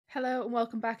Hello and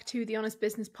welcome back to the Honest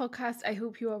Business Podcast. I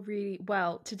hope you are really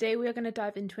well. Today we are going to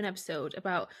dive into an episode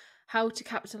about how to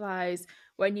capitalize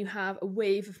when you have a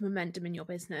wave of momentum in your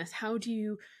business. How do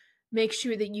you make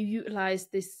sure that you utilize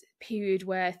this period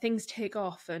where things take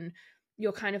off and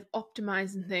you're kind of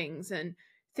optimizing things and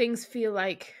things feel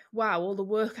like, wow, all the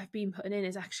work I've been putting in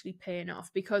is actually paying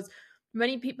off? Because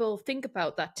many people think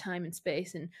about that time and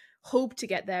space and hope to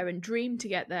get there and dream to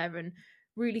get there and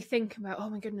really think about, oh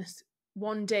my goodness,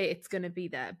 one day it's going to be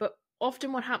there. But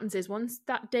often what happens is once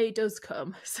that day does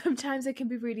come, sometimes it can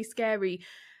be really scary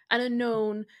and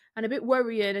unknown and a bit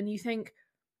worrying, and you think,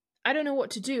 I don't know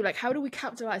what to do. Like, how do we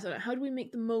capitalize on it? How do we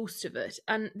make the most of it?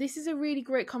 And this is a really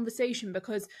great conversation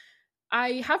because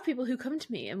I have people who come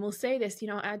to me and will say this,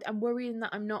 I'm worrying that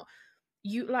I'm not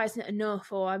utilizing it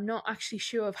enough, or I'm not actually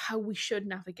sure of how we should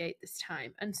navigate this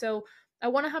time. And so I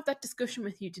want to have that discussion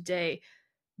with you today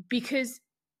because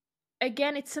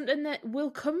again, it's something that will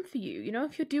come for you.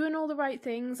 If you're doing all the right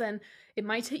things, and it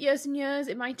might take years and years,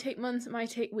 it might take months, it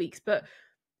might take weeks, but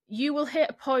you will hit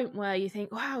a point where you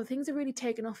think, wow, things are really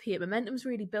taking off here. Momentum's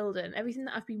really building. Everything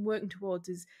that I've been working towards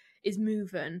is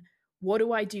moving. What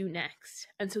do I do next?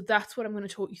 And so that's what I'm going to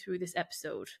talk you through this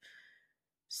episode.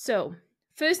 So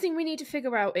first thing we need to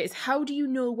figure out is, how do you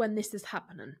know when this is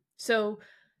happening? So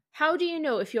how do you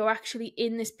know if you're actually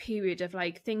in this period of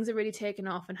like things are really taking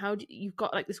off, and you've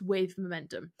got like this wave of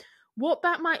momentum? What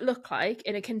that might look like,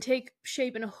 and it can take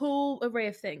shape in a whole array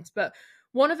of things, but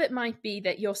one of it might be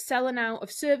that you're selling out of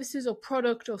services or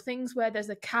product or things where there's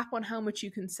a cap on how much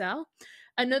you can sell.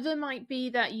 Another might be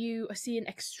that you are seeing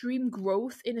extreme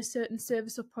growth in a certain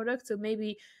service or product. So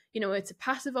maybe, it's a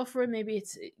passive offer, maybe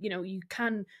it's, you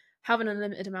can have an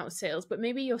unlimited amount of sales, but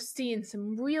maybe you're seeing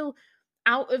some real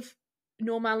out of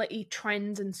normality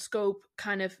trends and scope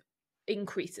kind of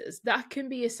increases. That can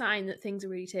be a sign that things are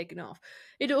really taking off.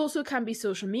 It also can be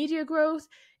social media growth.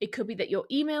 It could be that your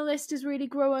email list is really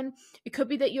growing. It could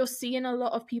be that you're seeing a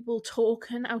lot of people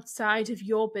talking outside of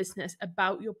your business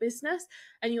about your business,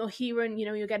 and you're hearing,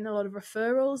 you're getting a lot of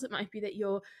referrals. It might be that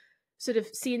you're sort of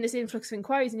seeing this influx of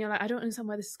inquiries and you're like, I don't understand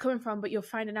where this is coming from, but you're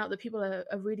finding out that people are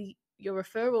really, your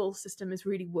referral system is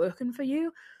really working for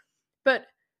you. But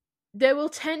there will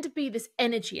tend to be this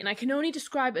energy, and I can only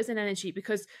describe it as an energy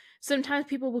because sometimes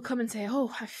people will come and say,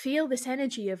 oh, I feel this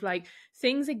energy of like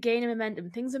things are gaining momentum,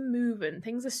 things are moving,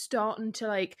 things are starting to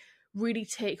like really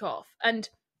take off. And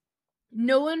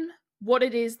knowing what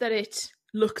it is that it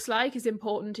looks like is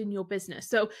important in your business.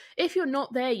 So if you're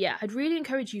not there yet, I'd really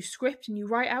encourage you script and you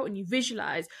write out and you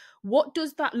visualize, what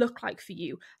does that look like for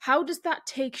you? How does that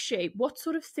take shape? What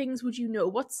sort of things would you know?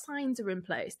 What signs are in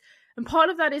place? And part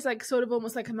of that is like sort of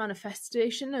almost like a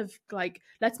manifestation of like,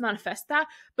 let's manifest that.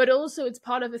 But also it's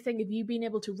part of a thing of you being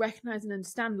able to recognize and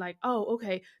understand like, oh,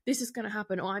 okay, this is going to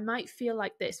happen. Or I might feel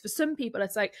like this. For some people,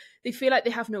 it's like they feel like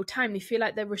they have no time. They feel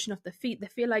like they're rushing off their feet. They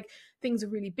feel like things are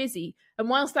really busy. And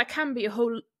whilst that can be a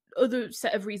whole other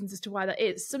set of reasons as to why that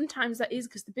is, sometimes that is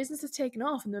because the business has taken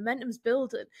off and the momentum's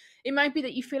building. It might be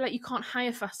that you feel like you can't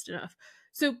hire fast enough.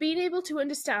 So being able to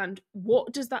understand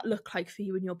what does that look like for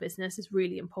you in your business is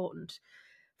really important.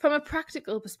 From a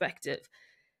practical perspective,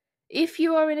 if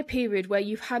you are in a period where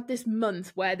you've had this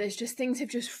month where there's just things have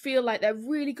just feel like they're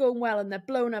really going well and they're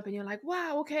blown up and you're like,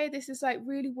 wow, okay, this is like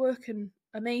really working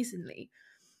amazingly,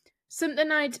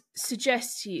 something I'd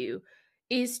suggest to you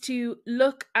is to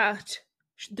look at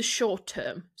the short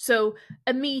term. So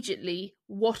immediately,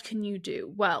 what can you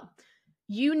do? Well,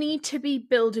 you need to be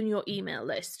building your email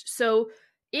list. So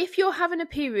if you're having a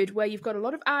period where you've got a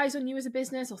lot of eyes on you as a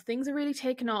business or things are really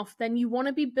taking off, then you want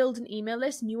to be building email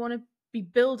lists and you want to be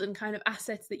building kind of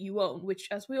assets that you own, which,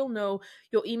 as we all know,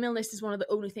 your email list is one of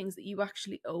the only things that you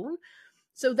actually own.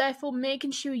 So therefore,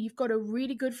 making sure you've got a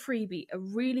really good freebie, a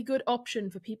really good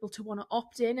option for people to want to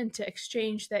opt in and to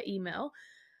exchange their email.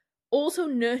 Also,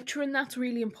 nurturing that's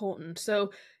really important.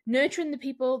 So nurturing the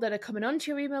people that are coming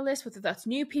onto your email list, whether that's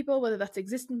new people, whether that's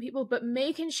existing people, but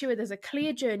making sure there's a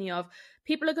clear journey of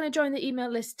people are going to join the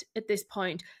email list at this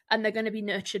point and they're going to be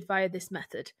nurtured via this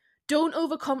method. Don't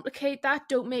overcomplicate that.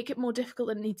 Don't make it more difficult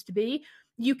than it needs to be.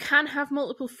 You can have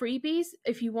multiple freebies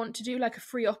if you want to do like a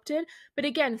free opt-in. But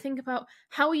again, think about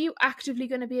how are you actively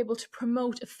going to be able to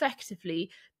promote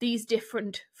effectively these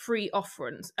different free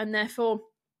offerings. And therefore,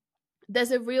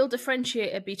 there's a real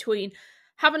differentiator between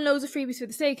having loads of freebies for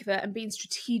the sake of it and being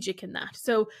strategic in that.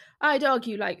 So I'd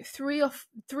argue like three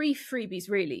freebies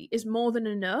really is more than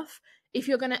enough if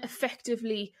you're going to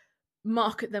effectively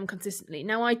market them consistently.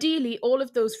 Now, ideally, all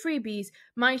of those freebies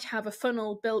might have a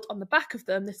funnel built on the back of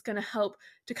them that's going to help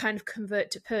to kind of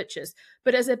convert to purchase.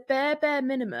 But as a bare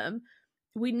minimum,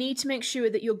 we need to make sure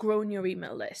that you're growing your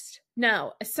email list.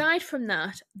 Now, aside from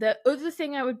that, the other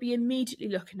thing I would be immediately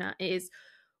looking at is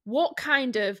what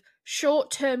kind of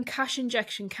short-term cash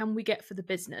injection can we get for the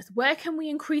business? Where can we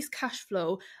increase cash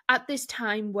flow at this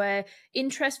time where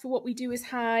interest for what we do is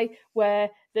high, where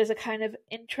there's a kind of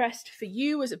interest for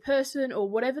you as a person or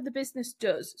whatever the business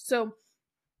does? So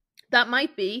that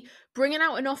might be bringing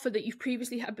out an offer that you've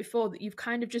previously had before that you've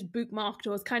kind of just bookmarked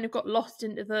or has kind of got lost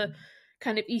into the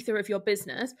kind of ether of your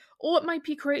business, or it might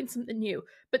be creating something new.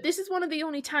 But this is one of the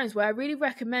only times where I really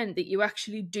recommend that you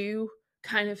actually do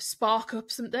kind of spark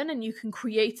up something and you can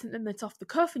create something that's off the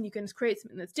cuff and you can create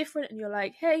something that's different and you're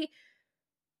like, hey,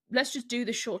 let's just do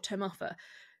this short-term offer.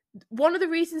 One of the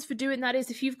reasons for doing that is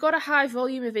if you've got a high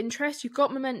volume of interest, you've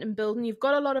got momentum building, you've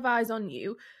got a lot of eyes on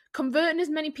you, converting as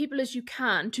many people as you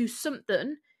can to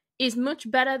something is much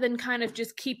better than kind of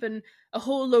just keeping a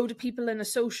whole load of people in a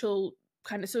social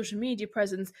media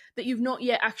presence that you've not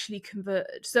yet actually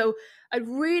converted. So I'd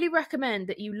really recommend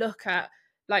that you look at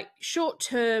like short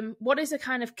term, what is a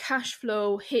kind of cash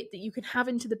flow hit that you can have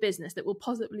into the business that will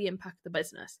positively impact the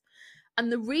business.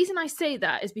 And the reason I say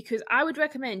that is because I would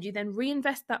recommend you then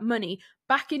reinvest that money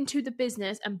back into the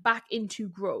business and back into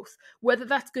growth, whether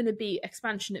that's going to be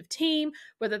expansion of team,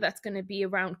 whether that's going to be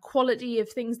around quality of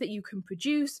things that you can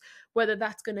produce, whether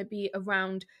that's going to be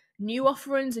around new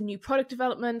offerings and new product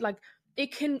development. Like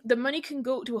the money can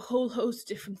go to a whole host of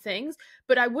different things,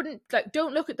 but I wouldn't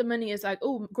don't look at the money as like,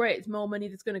 oh great, it's more money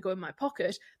that's going to go in my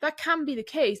pocket. That can be the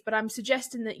case, but I'm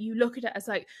suggesting that you look at it as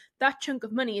like that chunk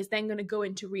of money is then going to go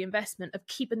into reinvestment of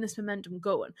keeping this momentum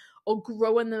going or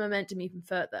growing the momentum even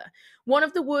further. One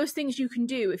of the worst things you can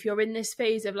do if you're in this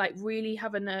phase of like really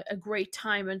having a great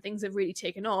time and things have really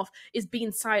taken off is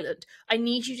being silent. I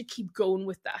need you to keep going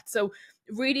with that. So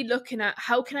really looking at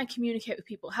how can I communicate with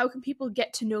people? How can people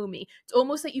get to know me? It's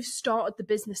almost like you've started the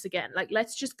business again. Like,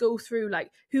 let's just go through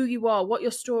like who you are, what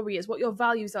your story is, what your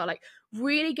values are, like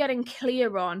really getting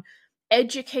clear on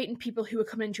educating people who are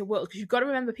coming into your world. Because you've got to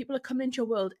remember, people are coming into your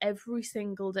world every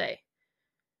single day.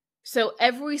 So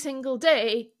every single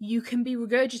day, you can be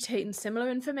regurgitating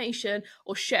similar information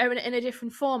or sharing it in a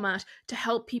different format to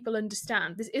help people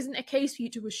understand. This isn't a case for you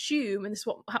to assume, and this is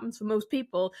what happens for most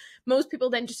people. Most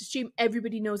people then just assume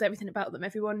everybody knows everything about them.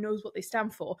 Everyone knows what they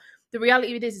stand for. The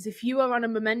reality of it is if you are on a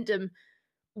momentum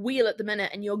wheel at the minute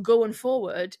and you're going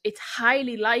forward, it's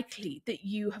highly likely that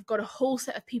you have got a whole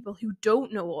set of people who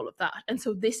don't know all of that. And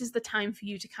so this is the time for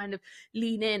you to kind of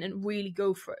lean in and really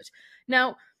go for it.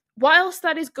 Now, whilst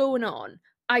that is going on,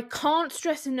 I can't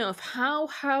stress enough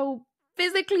how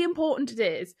physically important it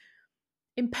is,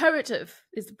 imperative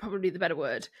is probably the better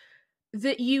word,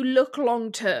 that you look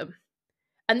long term.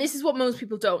 And this is what most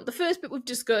people don't. The first bit we've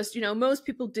discussed, most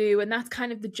people do, and that's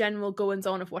kind of the general goings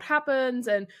on of what happens,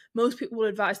 and most people will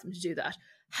advise them to do that.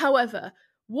 However,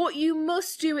 what you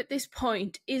must do at this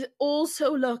point is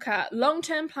also look at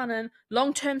long-term planning,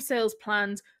 long-term sales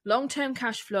plans, long-term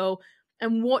cash flow,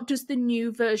 and what does the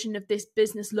new version of this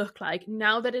business look like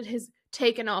now that it has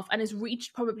taken off and has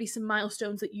reached probably some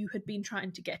milestones that you had been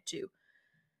trying to get to.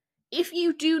 If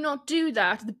you do not do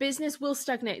that, the business will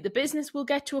stagnate. The business will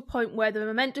get to a point where the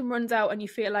momentum runs out and you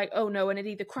feel like, oh no, and it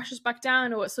either crashes back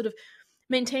down or it sort of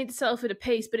maintains itself at a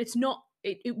pace, but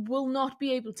it will not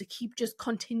be able to keep just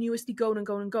continuously going and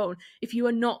going and going if you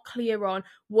are not clear on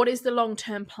what is the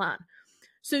long-term plan.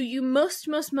 So you must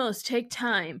take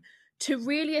time to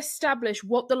really establish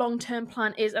what the long-term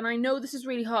plan is. And I know this is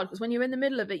really hard because when you're in the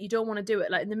middle of it, you don't want to do it.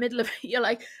 Like in the middle of it, you're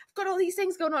like, I've got all these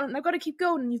things going on and I've got to keep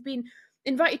going. And you've been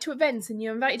invited to events and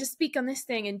you're invited to speak on this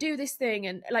thing and do this thing.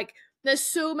 And like, there's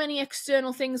so many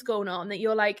external things going on that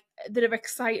you're like, that are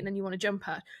exciting and you want to jump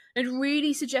at. And it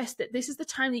really suggests that this is the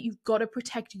time that you've got to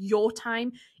protect your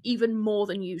time even more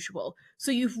than usual. So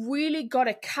you've really got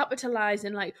to capitalize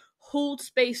and like hold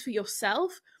space for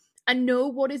yourself and know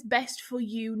what is best for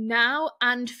you now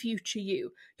and future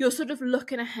you. You're sort of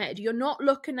looking ahead. You're not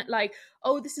looking at like,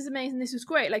 oh, this is amazing, this is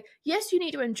great. Like, yes, you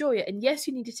need to enjoy it and yes,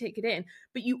 you need to take it in,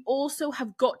 but you also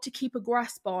have got to keep a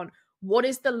grasp on what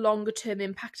is the longer term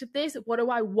impact of this? What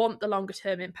do I want the longer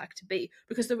term impact to be?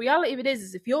 Because the reality of it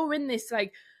is if you're in this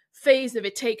like phase of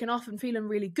it taking off and feeling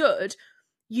really good,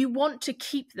 you want to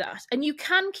keep that. And you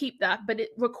can keep that, but it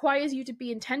requires you to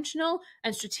be intentional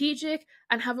and strategic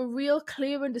and have a real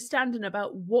clear understanding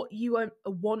about what you are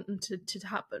wanting to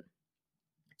happen.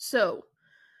 So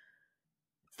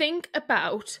think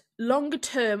about longer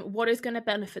term, what is going to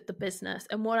benefit the business.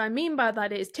 And what I mean by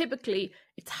that is typically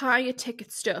it's higher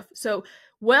ticket stuff. So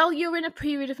while you're in a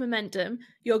period of momentum,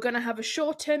 you're going to have a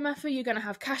short-term offer, you're going to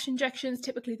have cash injections.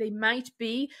 Typically, they might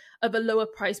be of a lower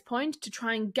price point to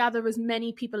try and gather as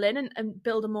many people in and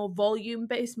build a more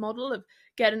volume-based model of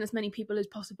getting as many people as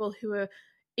possible who are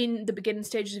in the beginning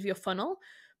stages of your funnel.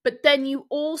 But then you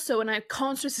also, and I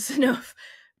can't stress this enough,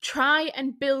 try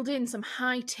and build in some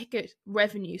high-ticket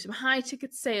revenue, some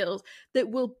high-ticket sales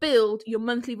that will build your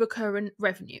monthly recurring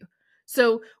revenue.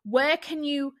 So where can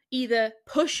you either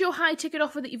push your high ticket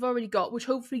offer that you've already got, which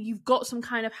hopefully you've got some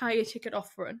kind of higher ticket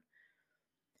offering,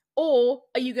 or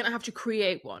are you going to have to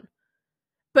create one?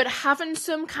 But having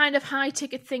some kind of high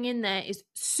ticket thing in there is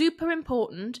super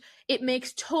important. It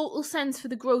makes total sense for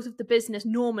the growth of the business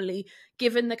normally,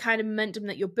 given the kind of momentum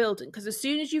that you're building. Because as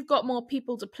soon as you've got more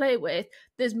people to play with,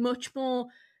 it's much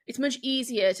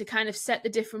easier to kind of set the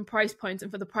different price points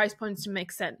and for the price points to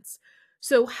make sense.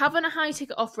 So having a high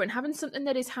ticket offer and having something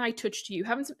that is high touch to you,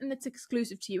 having something that's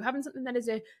exclusive to you, having something that is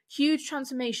a huge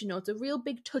transformation or it's a real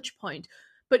big touch point,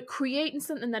 but creating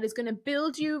something that is going to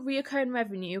build you reoccurring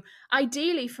revenue,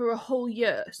 ideally for a whole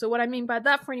year. So what I mean by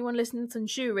that for anyone listening to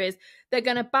unsure is they're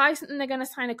going to buy something, they're going to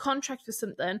sign a contract for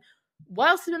something,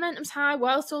 whilst the momentum's high,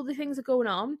 whilst all the things are going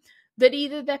on, that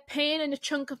either they're paying in a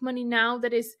chunk of money now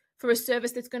that is for a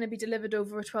service that's going to be delivered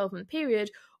over a 12-month period,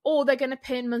 or they're going to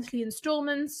pay in monthly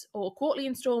installments or quarterly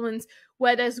installments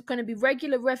where there's going to be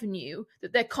regular revenue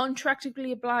that they're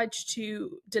contractually obliged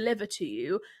to deliver to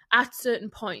you at certain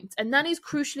points. And that is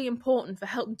crucially important for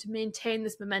helping to maintain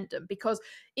this momentum, because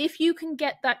if you can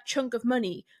get that chunk of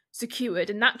money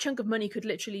secured, and that chunk of money could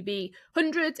literally be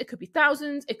hundreds, it could be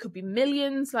thousands, it could be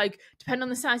millions, like depending on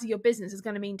the size of your business is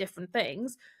going to mean different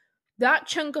things. That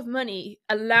chunk of money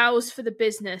allows for the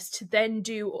business to then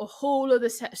do a whole other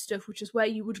set of stuff, which is where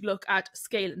you would look at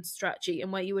scaling strategy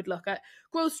and where you would look at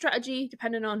growth strategy,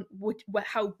 depending on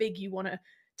how big you want to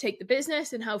take the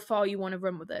business and how far you want to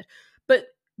run with it. But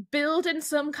building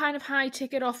some kind of high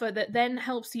ticket offer that then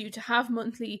helps you to have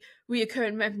monthly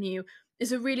reoccurring revenue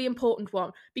is a really important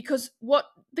one, because what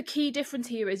the key difference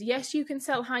here is, yes, you can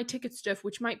sell high ticket stuff,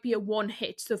 which might be a one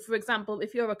hit. So for example,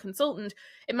 if you're a consultant,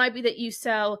 it might be that you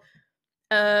sell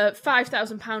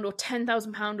 £5,000 or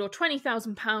 £10,000 or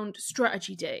 £20,000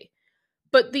 strategy day.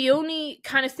 But the only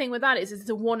kind of thing with that is it's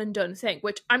a one and done thing,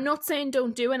 which I'm not saying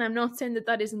don't do, and I'm not saying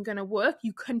that isn't going to work.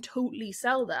 You can totally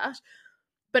sell that.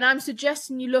 But I'm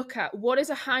suggesting you look at what is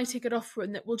a high ticket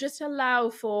offering that will just allow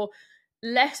for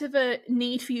less of a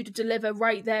need for you to deliver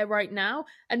right there, right now,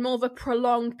 and more of a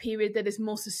prolonged period that is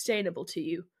more sustainable to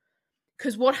you.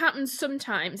 Because what happens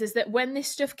sometimes is that when this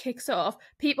stuff kicks off,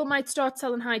 people might start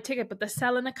selling high ticket, but they're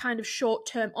selling a kind of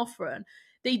short-term offering.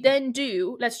 They then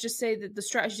do, let's just say that the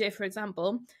strategy day, for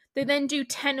example, they then do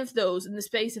 10 of those in the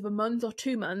space of a month or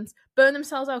 2 months, burn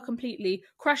themselves out completely,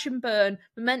 crash and burn,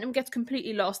 momentum gets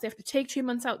completely lost, they have to take 2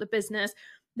 months out of the business,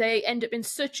 they end up in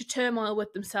such a turmoil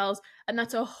with themselves, and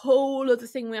that's a whole other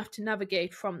thing we have to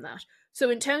navigate from that.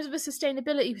 So in terms of a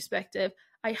sustainability perspective,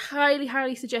 I highly,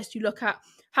 highly suggest you look at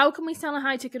how can we sell a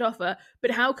high ticket offer,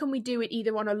 but how can we do it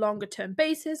either on a longer term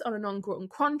basis, on an ongoing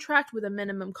contract with a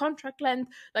minimum contract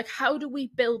length? Like, how do we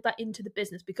build that into the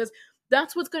business? Because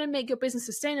that's what's going to make your business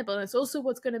sustainable. And it's also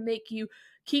what's going to make you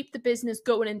keep the business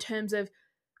going in terms of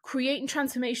creating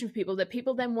transformation for people that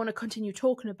people then want to continue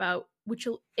talking about, which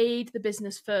will aid the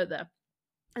business further.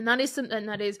 And that is something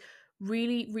that is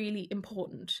really, really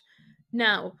important.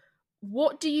 Now,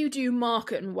 what do you do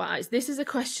marketing wise? This is a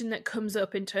question that comes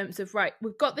up in terms of, right,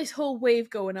 we've got this whole wave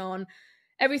going on.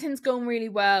 Everything's going really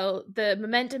well. The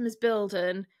momentum is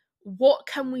building. What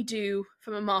can we do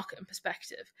from a marketing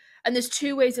perspective? And there's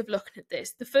two ways of looking at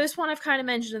this. The first one I've kind of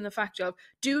mentioned in the fact of,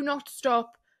 do not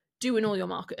stop doing all your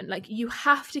marketing. Like, you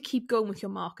have to keep going with your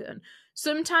marketing.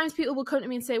 Sometimes people will come to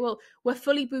me and say, well, we're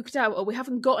fully booked out, or we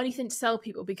haven't got anything to sell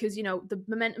people because, you know, the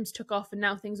momentum's took off and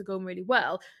now things are going really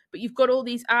well. But you've got all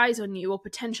these eyes on you, or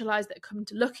potential eyes that are coming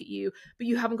to look at you, but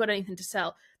you haven't got anything to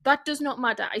sell. That does not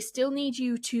matter. I still need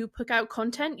you to put out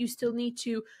content. You still need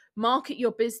to market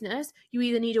your business. You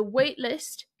either need a wait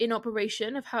list in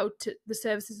operation of how the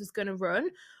services is going to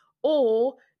run,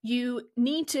 or you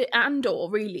need to,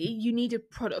 you need a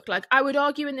product. Like, I would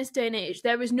argue in this day and age,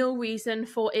 there is no reason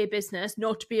for a business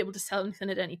not to be able to sell anything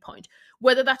at any point.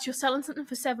 Whether that's you're selling something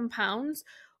for £7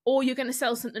 or you're going to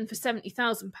sell something for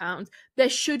 £70,000, there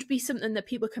should be something that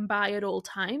people can buy at all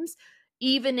times,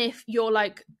 even if your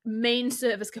like main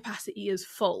service capacity is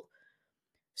full.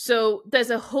 So there's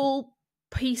a whole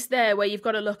piece there where you've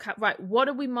got to look at, right, what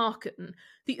are we marketing?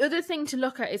 The other thing to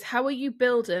look at is, how are you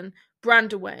building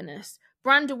brand awareness?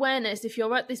 brand awareness, if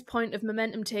you're at this point of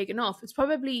momentum taking off, it's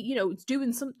probably, it's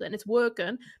doing something, it's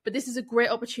working, but this is a great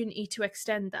opportunity to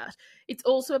extend that. It's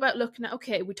also about looking at,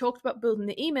 okay, we talked about building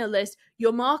the email list.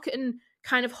 Your marketing,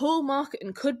 kind of whole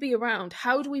marketing, could be around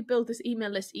how do we build this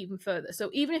email list even further. So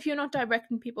even if you're not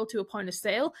directing people to a point of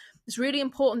sale, it's really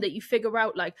important that you figure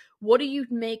out, like, what do you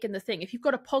make in the thing? If you've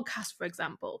got a podcast, for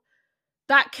example,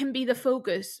 that can be the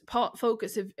focus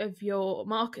of your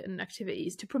marketing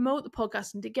activities, to promote the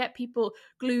podcast and to get people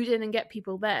glued in and get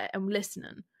people there and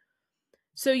listening.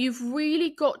 So you've really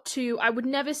got to, I would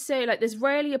never say, like, there's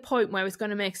rarely a point where it's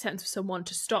going to make sense for someone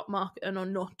to stop marketing or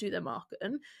not do their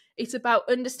marketing. It's about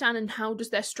understanding, how does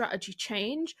their strategy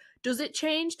change? Does it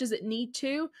change? Does it need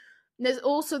to? And there's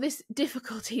also this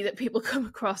difficulty that people come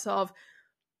across of,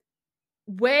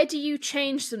 where do you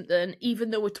change something even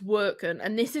though it's working?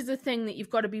 And this is the thing that you've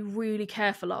got to be really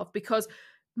careful of, because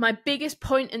my biggest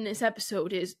point in this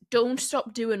episode is, don't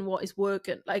stop doing what is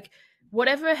working. Like,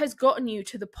 whatever has gotten you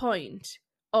to the point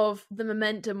of the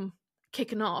momentum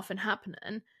kicking off and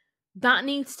happening, that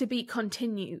needs to be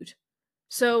continued.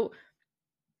 So,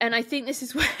 and I think this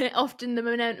is where often the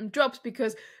momentum drops,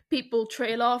 because people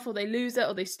trail off, or they lose it,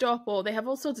 or they stop, or they have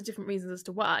all sorts of different reasons as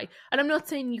to why. And I'm not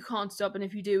saying you can't stop, and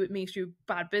if you do, it makes you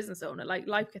a bad business owner. Like,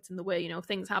 life gets in the way,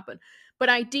 things happen. But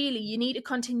ideally, you need to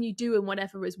continue doing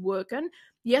whatever is working.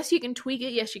 Yes, you can tweak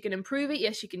it. Yes, you can improve it.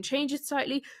 Yes, you can change it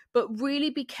slightly. But really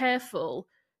be careful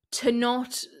to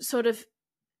not sort of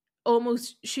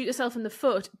almost shoot yourself in the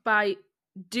foot by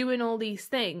doing all these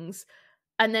things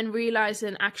and then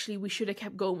realizing, actually, we should have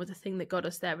kept going with the thing that got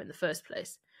us there in the first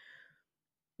place.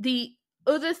 The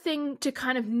other thing to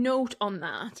kind of note on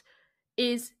that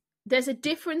is, there's a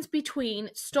difference between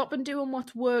stopping doing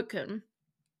what's working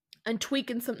and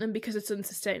tweaking something because it's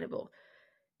unsustainable.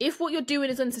 If what you're doing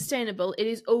is unsustainable, it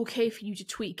is okay for you to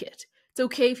tweak it. It's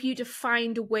okay for you to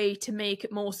find a way to make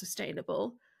it more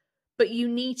sustainable, but you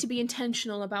need to be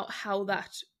intentional about how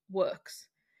that works.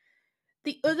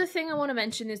 The other thing I want to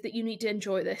mention is that you need to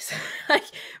enjoy this. Like,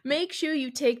 make sure you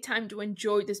take time to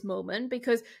enjoy this moment,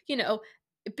 because,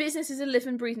 business is a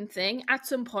living, breathing thing. At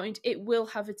some point, it will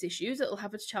have its issues, it'll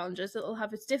have its challenges, it'll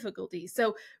have its difficulties.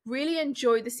 So really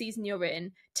enjoy the season you're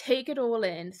in. Take it all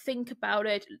in. Think about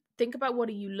it. Think about, what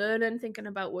are you learning? Thinking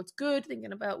about what's good,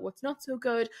 thinking about what's not so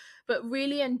good. But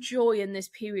really enjoy in this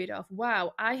period of,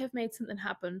 wow, I have made something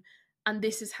happen, and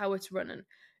this is how it's running.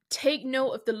 Take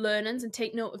note of the learnings and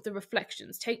take note of the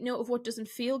reflections. Take note of what doesn't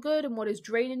feel good and what is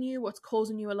draining you, what's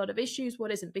causing you a lot of issues, what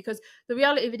isn't. Because the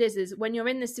reality of it is when you're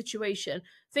in this situation,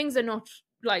 things are not,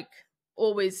 like,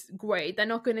 always great. They're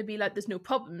not going to be like there's no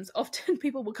problems. Often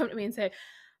people will come to me and say,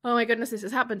 oh my goodness, this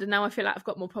has happened, and now I feel like I've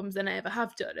got more problems than I ever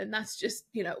have done. And that's just,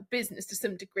 business to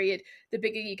some degree. The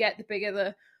bigger you get, the bigger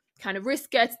the kind of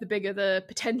risk gets, the bigger the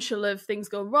potential of things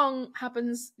going wrong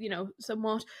happens,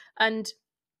 somewhat. And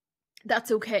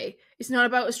that's okay. It's not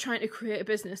about us trying to create a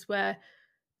business where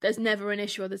there's never an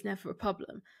issue or there's never a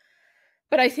problem.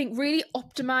 But I think really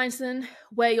optimizing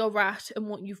where you're at and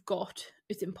what you've got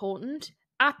is important.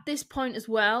 At this point as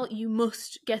well, you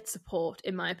must get support,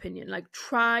 in my opinion. Like,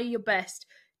 try your best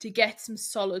to get some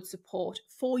solid support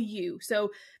for you. So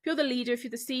if you're the leader, if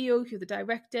you're the CEO, if you're the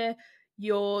director,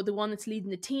 you're the one that's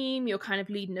leading the team, you're kind of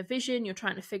leading a vision, you're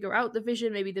trying to figure out the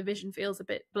vision, maybe the vision feels a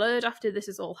bit blurred after this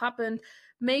has all happened,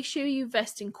 make sure you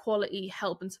invest in quality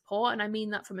help and support. And I mean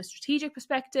that from a strategic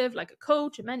perspective, like a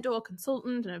coach, a mentor, a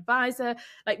consultant, an advisor.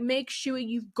 Like, make sure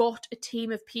you've got a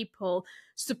team of people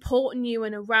supporting you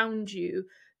and around you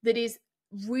that is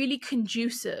really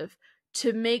conducive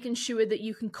to making sure that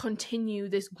you can continue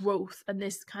this growth and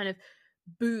this kind of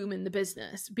boom in the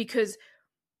business. Because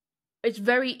it's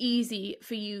very easy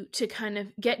for you to kind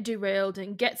of get derailed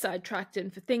and get sidetracked,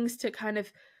 and for things to kind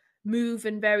of move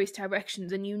in various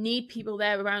directions. And you need people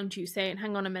there around you saying,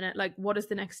 hang on a minute, like, what is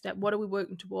the next step? What are we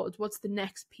working towards? What's the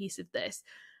next piece of this?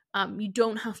 You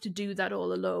don't have to do that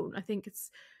all alone.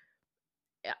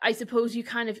 I suppose you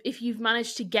kind of, if you've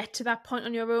managed to get to that point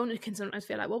on your own, it can sometimes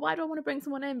feel like, well, why do I want to bring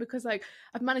someone in? Because, like,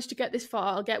 I've managed to get this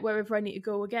far, I'll get wherever I need to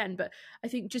go again. But I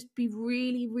think just be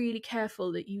really, really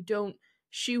careful that you don't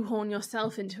shoehorn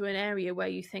yourself into an area where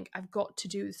you think, I've got to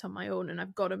do this on my own and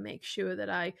I've got to make sure that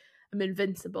I am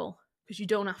invincible, because you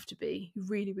don't have to be. You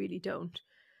really, really don't.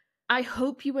 I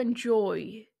hope you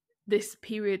enjoy this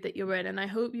period that you're in, and I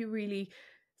hope you really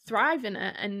thrive in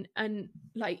it and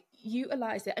like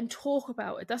utilize it and talk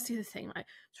about it. That's the other thing. Like,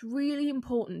 it's really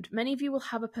important. Many of you will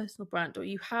have a personal brand, or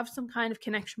you have some kind of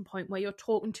connection point where you're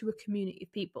talking to a community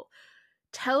of people.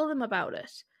 Tell them about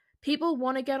it. People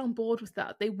want to get on board with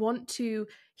that. They want to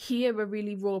hear a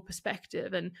really raw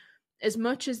perspective. And as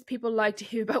much as people like to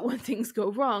hear about when things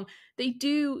go wrong, they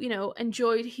do,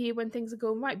 enjoy to hear when things are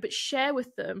going right, but share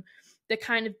with them the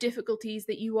kind of difficulties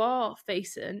that you are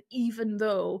facing, even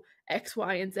though X,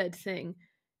 Y, and Z thing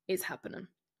is happening.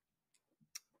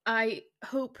 I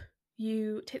hope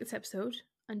you take this episode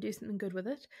and do something good with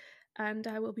it. And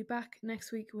I will be back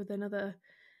next week with another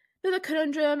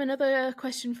conundrum, another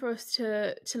question for us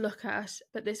to look at.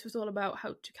 But this was all about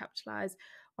how to capitalize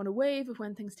on a wave of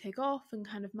when things take off and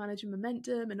kind of managing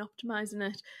momentum and optimizing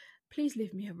it. Please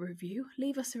leave me a review.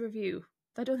 Leave us a review.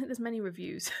 I don't think there's many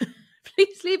reviews.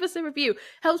 Please leave us a review.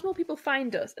 Helps more people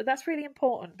find us. That's really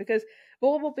important because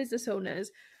more business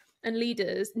owners and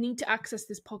leaders need to access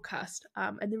this podcast,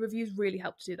 and the reviews really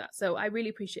help to do that. So I really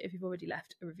appreciate if you've already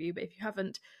left a review, but if you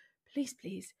haven't, please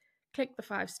click the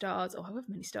 5 stars or however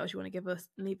many stars you want to give us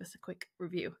and leave us a quick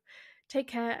review. Take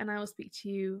care, and I will speak to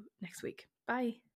you next week. Bye.